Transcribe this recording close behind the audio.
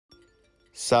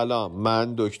سلام،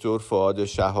 من دکتر فؤاد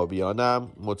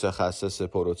شهابیانم، متخصص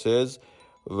پروتز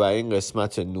و این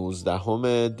قسمت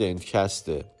 19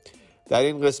 دنتکسته. در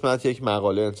این قسمت یک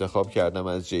مقاله انتخاب کردم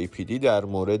از JPD در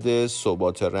مورد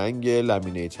ثبات رنگ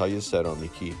لامینیت های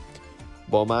سرامیکی.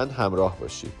 با من همراه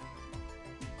باشید.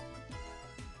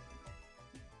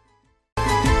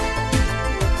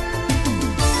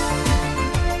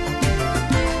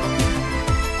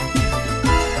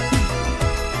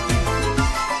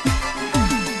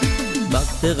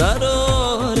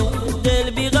 قراره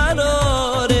دل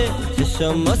بیقراره،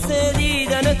 چشم واسه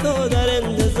دیدن تو در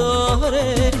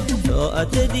انتظاره.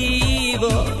 ساعت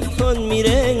دیوارتون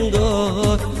میره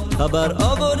انگار، خبر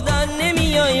آوردن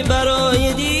نمیای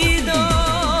برای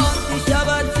دیدار. دیشب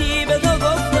چی به تو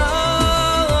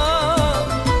گفتم،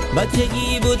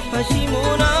 بچگی بود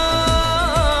پشیمونم.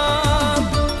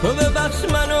 تو ببخش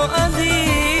منو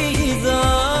عزیزم،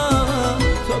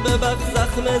 تو ببخش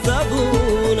زخم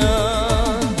زبونم.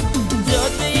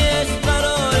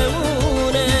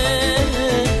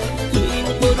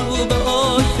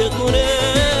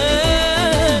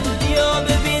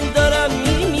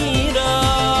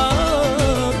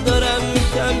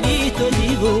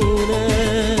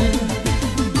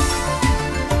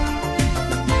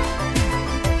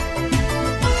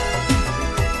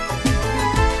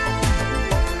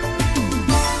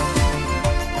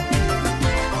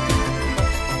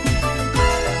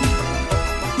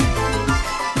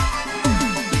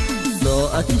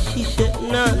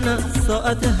 نه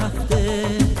ساعت هفته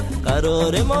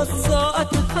قرار ما ساعت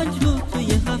 5 بود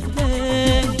توی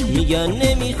هفته. میگن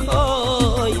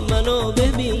نمیخوای منو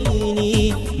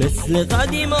ببینی، مثل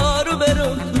قدیما رو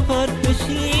برو تو پارک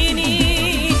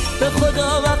بشینی. به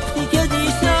خدا وقتی که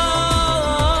دیشب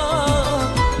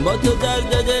با تو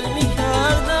درد دل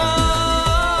میکردم،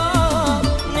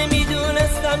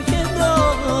 نمیدونستم که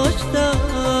داشتم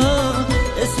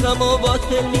اسممو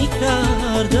باطل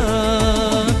میکردم.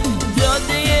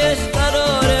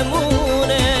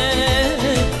 قرارمونه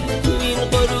تو این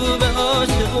غروب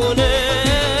عاشقونه،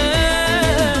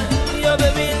 یا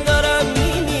ببین دارم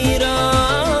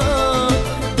میمیرم،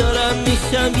 دارم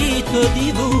میشم بی تو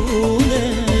دیوونه.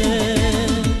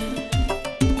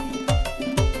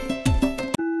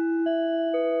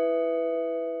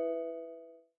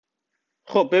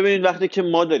 خب ببینید، وقتی که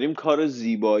ما داریم کار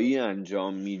زیبایی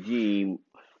انجام میدیم،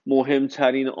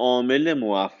 مهمترین عامل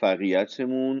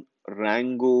موفقیتمون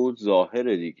رنگ و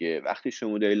ظاهر دیگه. وقتی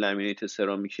شما داری لامینیت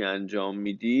سرامیکی انجام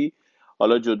میدی،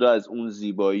 حالا جدا از اون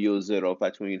زیبایی و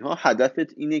ظرافت و اینها،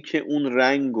 هدفت اینه که اون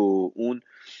رنگ و اون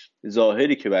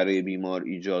ظاهری که برای بیمار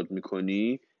ایجاد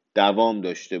میکنی دوام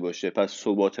داشته باشه. پس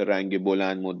ثبات رنگ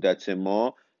بلند مدت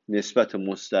ما نسبت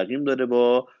مستقیم داره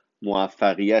با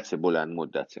موفقیت بلند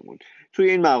مدتمون. توی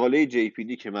این مقاله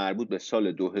JPD که مربوط به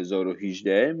سال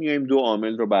 2018 میایم 2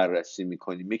 عامل رو بررسی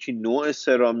میکنیم. یکی نوع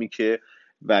سرامیکه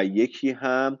و یکی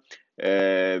هم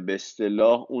به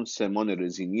اصطلاح اون سمان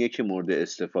رزینیه که مورد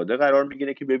استفاده قرار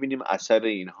میگیره، که ببینیم اثر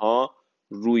اینها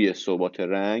روی ثبات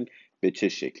رنگ به چه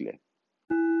شکله.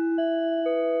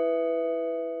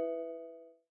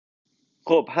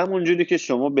 خب همونجوری که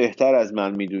شما بهتر از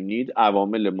من میدونید،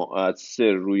 عوامل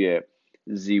مؤثر روی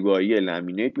زیبایی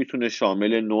لامینیت میتونه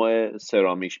شامل نوع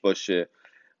سرامیک باشه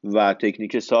و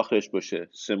تکنیک ساختش باشه،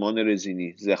 سمان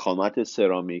رزینی، ضخامت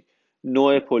سرامیک،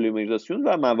 نوع پلیمریزاسیون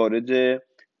و موارد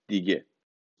دیگه.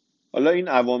 حالا این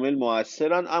عوامل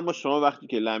مؤثرن، اما شما وقتی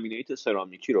که لامینیت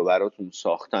سرامیکی رو براتون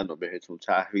ساختن و بهتون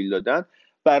تحویل دادن،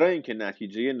 برای اینکه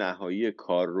نتیجه نهایی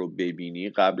کار رو ببینی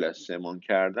قبل از سمان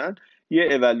کردن، یه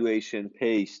evaluation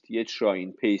paste، یه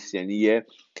trying paste، یعنی یه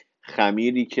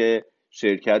خمیری که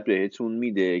شرکت بهتون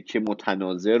میده که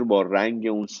متناظر با رنگ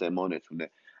اون سمانتونه،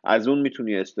 از اون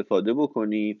میتونی استفاده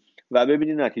بکنی و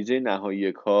ببینی نتیجه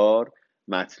نهایی کار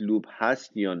مطلوب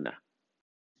هست یا نه.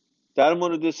 در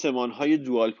مورد سمانهای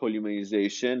دوال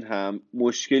پلیمریزیشن هم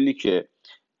مشکلی که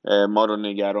ما رو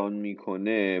نگران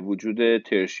میکنه وجود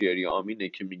ترشیری آمینه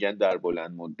که میگن در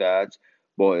بلند مدت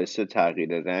باعث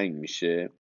تغییر رنگ میشه.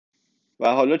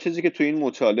 و حالا چیزی که تو این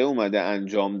مطالعه اومده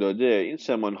انجام داده، این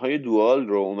سمانهای دوال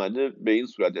رو اومده به این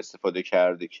صورت استفاده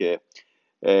کرده که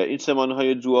این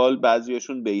سمانهای دوال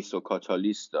بعضیشون بیس و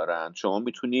کاتالیست دارن. شما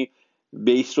میتونی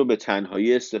بیس رو به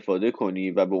تنهایی استفاده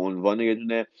کنی و به عنوان یه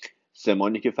دونه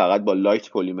سمانی که فقط با لایت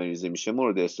پلیمریزه میشه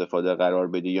مورد استفاده قرار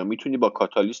بدی، یا میتونی با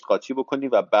کاتالیست قاطی بکنی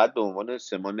و بعد به عنوان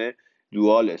سمان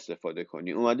دوال استفاده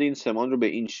کنی. اومده این سمان رو به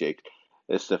این شکل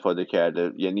استفاده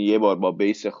کرده، یعنی یه بار با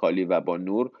بیس خالی و با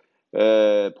نور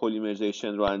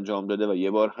پلیمریزیشن رو انجام داده و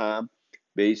یه بار هم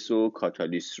بیس و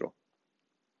کاتالیست رو.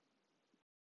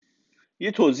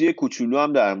 یه توضیح کوچولو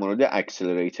هم در مورد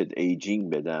accelerated aging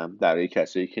بدم برای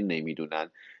کسایی که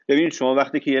نمیدونن. ببینید شما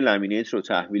وقتی که یه لامینیت رو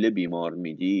تحویل بیمار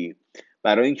میدی،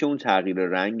 برای اینکه اون تغییر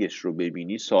رنگش رو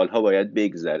ببینی سالها باید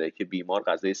بگذره که بیمار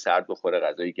غذای سرد بخوره،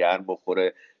 غذای گرم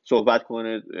بخوره، صحبت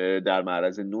کنه، در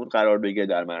معرض نور قرار بگیره،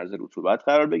 در معرض رطوبت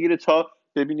قرار بگیره تا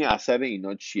ببینی اثر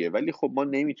اینا چیه. ولی خب ما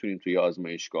نمیتونیم توی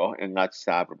آزمایشگاه انقدر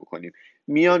صبر بکنیم.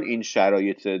 میان این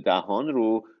شرایط دهان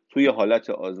رو توی حالت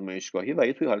آزمایشگاهی و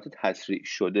یا توی حالت تسریع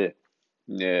شده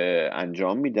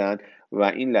انجام میدن و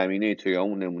این لامینیت یا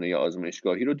اون نمونه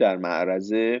آزمایشگاهی رو در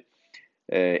معرض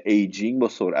ایجینگ با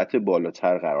سرعت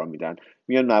بالاتر قرار میدن.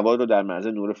 میان مواد رو در معرض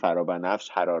نور فرابنفش،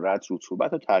 حرارت،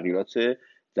 رطوبت و تغییرات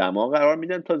دما قرار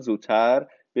میدن تا زودتر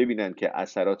ببینن که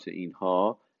اثرات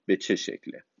اینها به چه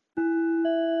شکله.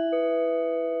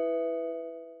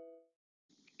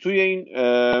 توی این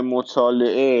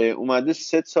مطالعه اومده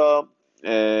 3 تا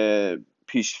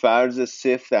پیشفرض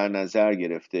صفر در نظر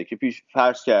گرفته که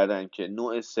فرض کردن که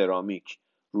نوع سرامیک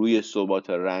روی ثبات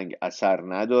رنگ اثر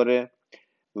نداره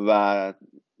و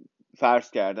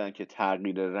فرض کردن که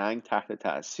تغییر رنگ تحت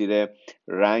تاثیر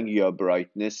رنگ یا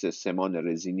برایتنس سمان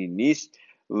رزینی نیست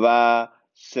و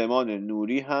سمان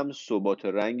نوری هم ثبات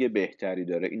رنگ بهتری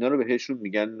داره. اینا رو بهشون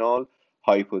میگن نال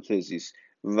هایپوتزیس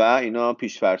و اینا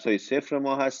پیش‌فرض‌های صفر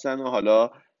ما هستن و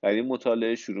حالا در این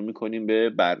مطالعه شروع میکنیم به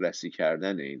بررسی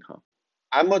کردن اینها.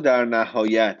 اما در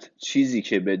نهایت چیزی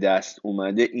که به دست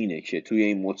اومده اینه که توی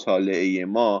این مطالعه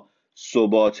ما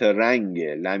ثبات رنگ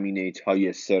لامینیت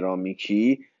های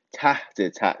سرامیکی تحت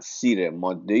تأثیر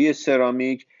ماده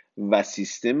سرامیک و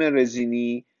سیستم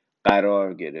رزینی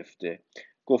قرار گرفته.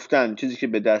 گفتن چیزی که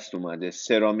به دست اومده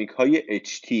سرامیک های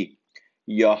HT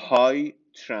یا های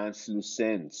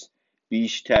ترانسلوسنس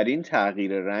بیشترین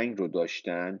تغییر رنگ رو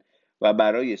داشتن و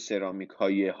برای سرامیک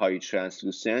های های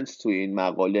ترانسلوسنس توی این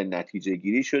مقاله نتیجه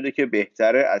گیری شده که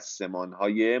بهتره از سمان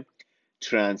های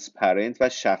ترانسپرنت و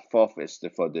شفاف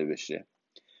استفاده بشه.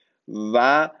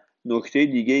 و نکته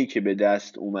دیگه ای که به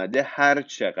دست اومده هر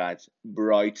چقدر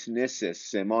برایتنس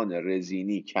سمان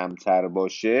رزینی کمتر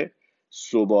باشه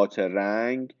ثبات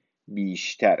رنگ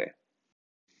بیشتره.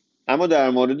 اما در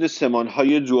مورد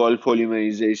سمانهای دوال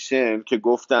پلیمریزیشن که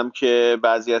گفتم که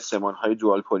بعضی از سمانهای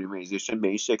دوال پلیمریزیشن به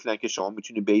این شکلن که شما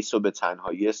میتونی بیس رو به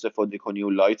تنهایی استفاده کنی و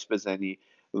لایت بزنی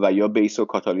و یا بیس و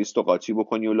کاتالیست رو قاطی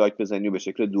بکنی و لایت بزنی و به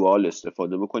شکل دوال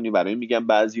استفاده بکنی. برای میگم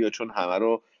بعضی ها چون همه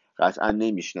رو قطعا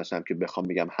نمیشناسم که بخوام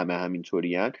بگم همه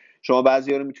همینطورین، شما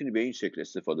بعضی ها رو میتونی به این شکل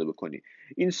استفاده بکنی.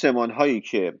 این سمانهایی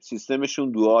که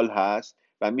سیستمشون دوال هست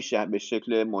و میشه به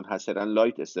شکل منحصرا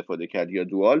لایت استفاده کرد یا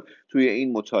دوال، توی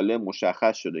این مطالعه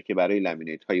مشخص شده که برای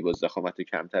لامینیت هایی با ضخامت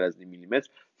کمتر از 0.5 میلیمتر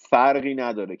فرقی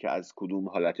نداره که از کدوم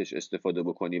حالتش استفاده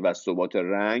بکنی و ثبات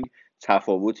رنگ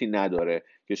تفاوتی نداره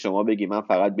که شما بگی من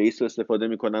فقط بیس رو استفاده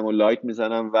میکنم و لایت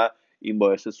میزنم و این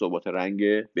باعث ثبات رنگ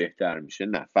بهتر میشه.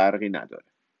 نه، فرقی نداره.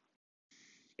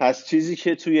 پس چیزی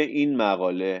که توی این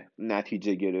مقاله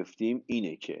نتیجه گرفتیم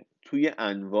اینه که توی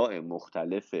انواع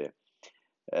مختلف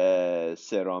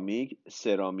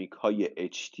سرامیک های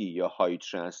HT یا های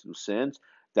ترانسلوسنت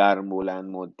در بلند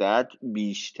مدت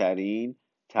بیشترین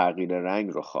تغییر رنگ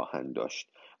رو خواهند داشت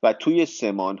و توی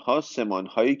سمان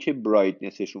هایی که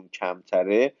برایتنسشون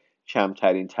کمتره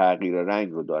کمترین تغییر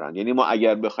رنگ رو دارن. یعنی ما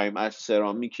اگر بخوایم از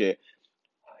سرامیک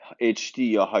HT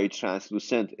یا های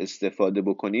ترانسلوسنت استفاده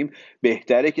بکنیم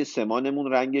بهتره که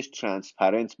سمانمون رنگش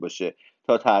ترانسپرنت باشه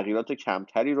تا تغییرات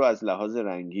کمتری رو از لحاظ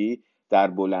رنگی در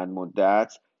بلند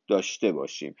مدت داشته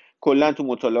باشیم. کلا تو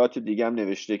مطالعات دیگه هم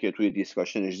نوشته که توی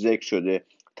دیسکاشنش ذکر شده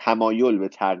تمایل به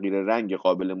تغییر رنگ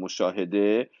قابل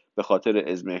مشاهده به خاطر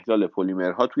اضمحلال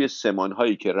پلیمرها توی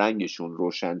سمانهایی که رنگشون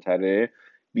روشن‌تره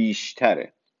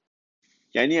بیشتره.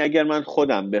 یعنی اگر من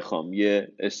خودم بخوام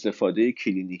یه استفاده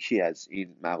کلینیکی از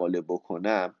این مقاله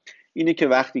بکنم اینه که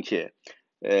وقتی که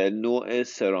نوع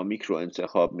سرامیک رو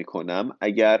انتخاب میکنم،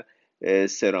 اگر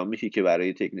سرامیکی که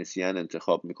برای تکنسین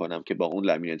انتخاب میکنم که با اون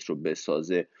لامینیت رو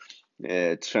بسازه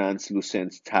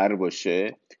ترانسلوسنت تر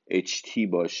باشه، HT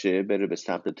باشه، بره به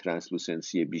سمت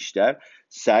ترانسلوسنسی بیشتر،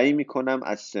 سعی میکنم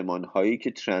از سمانهایی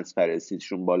که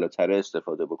ترانسپرنسیشون بالاتره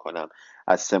استفاده بکنم،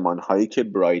 از سمانهایی که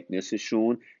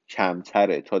برایتنسشون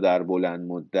کمتره تا در بلند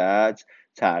مدت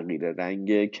تغییر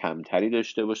رنگ کمتری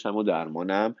داشته باشم و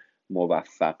درمانم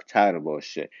موفق تر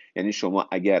باشه. یعنی شما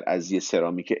اگر از یه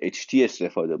سرامیک HT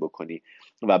استفاده بکنی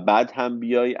و بعد هم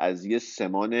بیای از یه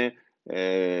سمان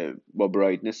با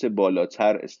برایتنس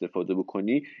بالاتر استفاده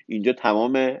بکنی، اینجا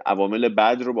تمام عوامل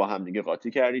بد رو با هم دیگه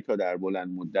قاطی کردی تا در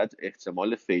بلند مدت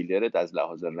احتمال فیلرت از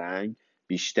لحاظ رنگ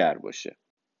بیشتر باشه.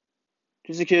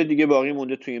 چیزی که دیگه باقی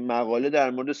مونده توی این مقاله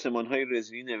در مورد سمانهای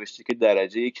رزینی نوشته که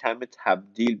درجه کم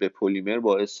تبدیل به پلیمر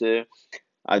باعث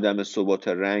عدم ثبات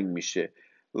رنگ میشه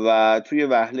و توی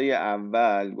وهله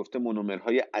اول گفته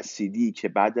مونومرهای اسیدی که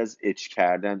بعد از اچ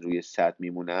کردن روی سطح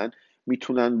میمونن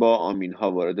میتونن با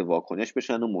آمینها وارد واکنش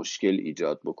بشن و مشکل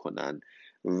ایجاد بکنن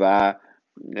و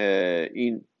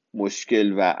این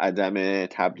مشکل و عدم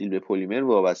تبدیل به پلیمر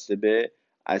وابسته به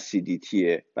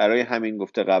اسیدیتیه. برای همین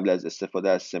گفته قبل از استفاده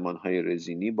از سمانهای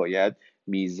رزینی باید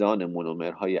میزان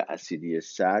مونومرهای اسیدی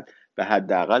سطح به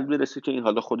حداقل برسه که این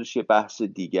حالا خودش یه بحث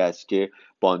دیگه است که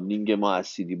باندینگ ما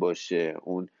اسیدی باشه،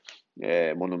 اون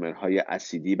مونومرهای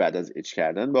اسیدی بعد از اچ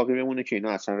کردن باقی بمونه که اینا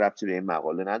اصلا ربطی به این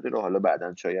مقاله نداره. حالا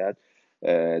بعداً شاید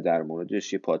در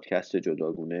موردش یه پادکست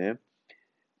جداگونه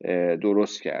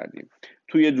درست کردیم.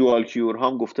 توی دوال کیور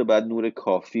هم گفته بعد نور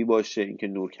کافی باشه، اینکه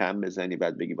نور کم بزنی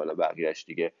بعد بگی بالا بقیهش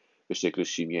دیگه به شکل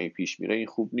شیمیایی پیش میره، این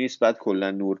خوب نیست. بعد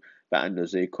کلا نور به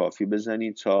اندازه کافی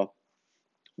بزنی تا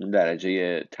اون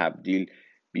درجه تبدیل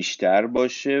بیشتر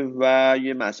باشه. و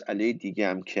یه مسئله دیگه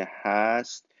هم که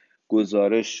هست،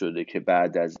 گزارش شده که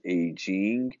بعد از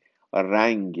ایجینگ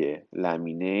رنگ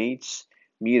لامینیتس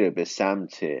میره به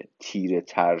سمت تیره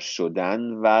تر شدن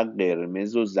و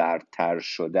قرمز و زردتر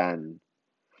شدن،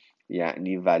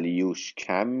 یعنی ولیوش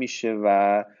کم میشه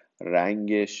و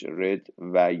رنگش رد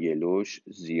و یلوش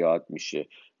زیاد میشه.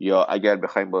 یا اگر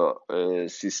بخوایم با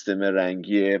سیستم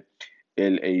رنگی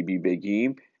LAB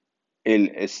بگیم، L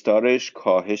استارش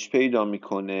کاهش پیدا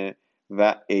میکنه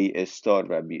و A استار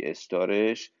و B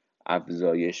استارش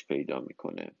افزایش پیدا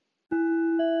میکنه.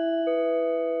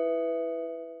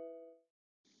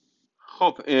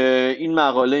 خب این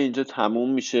مقاله اینجا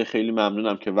تموم میشه. خیلی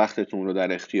ممنونم که وقتتون رو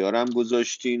در اختیارم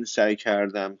گذاشتین. سعی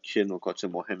کردم که نکات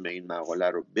مهم این مقاله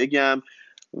رو بگم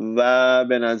و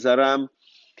به نظرم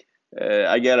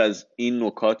اگر از این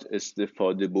نکات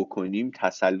استفاده بکنیم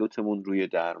تسلطمون روی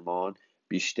درمان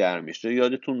بیشتر میشه.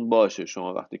 یادتون باشه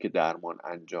شما وقتی که درمان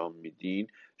انجام میدین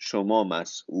شما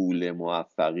مسئول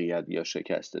موفقیت یا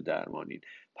شکست درمانید،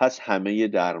 پس همه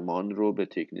درمان رو به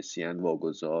تکنسین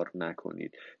واگذار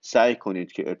نکنید. سعی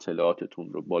کنید که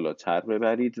اطلاعاتتون رو بالاتر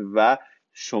ببرید و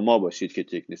شما باشید که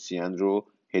تکنسین رو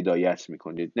هدایت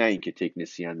میکنید، نه اینکه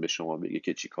تکنسین به شما بگه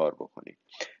که چی کار بکنید.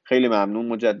 خیلی ممنون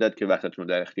مجدد که وقتتون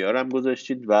رو در اختیارم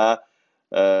گذاشتید و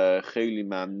خیلی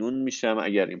ممنون میشم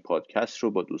اگر این پادکست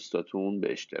رو با دوستاتون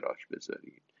به اشتراک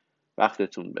بذارید.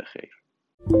 وقتتون بخیر.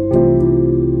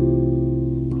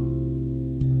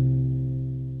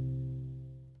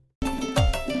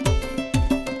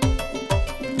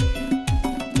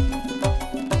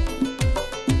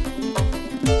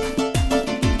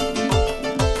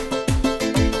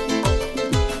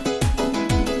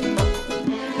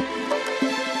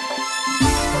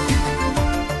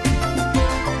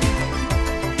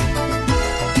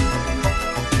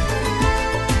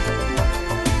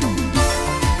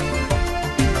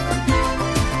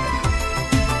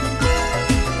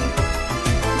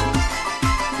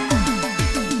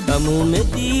 تموم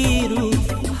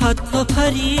دیروز حتی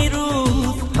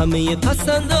پریروز همه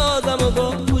پسند آدم و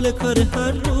با پول کار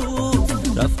هر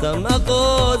روز رفتم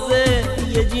مغازه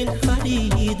یه جین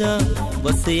خریدم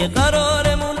واسه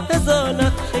قرارمون 1000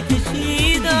 نقشه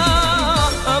کشیدم،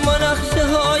 اما نقشه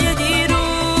های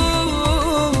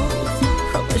دیروز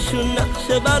همشون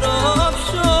نقشه برام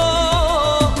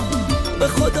شد. به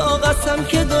خدا قسم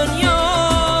که دنیا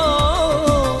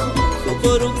تو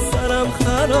غروب سرم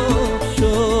خراب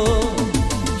شد.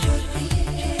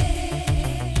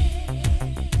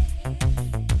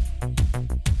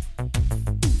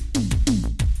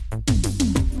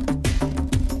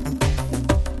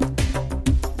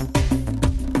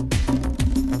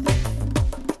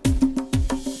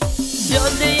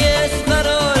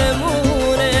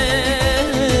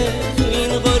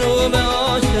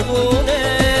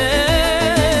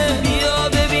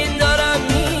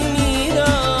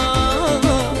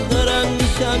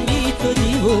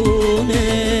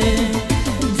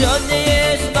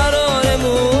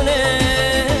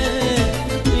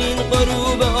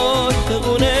 غروب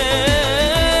عاشقونه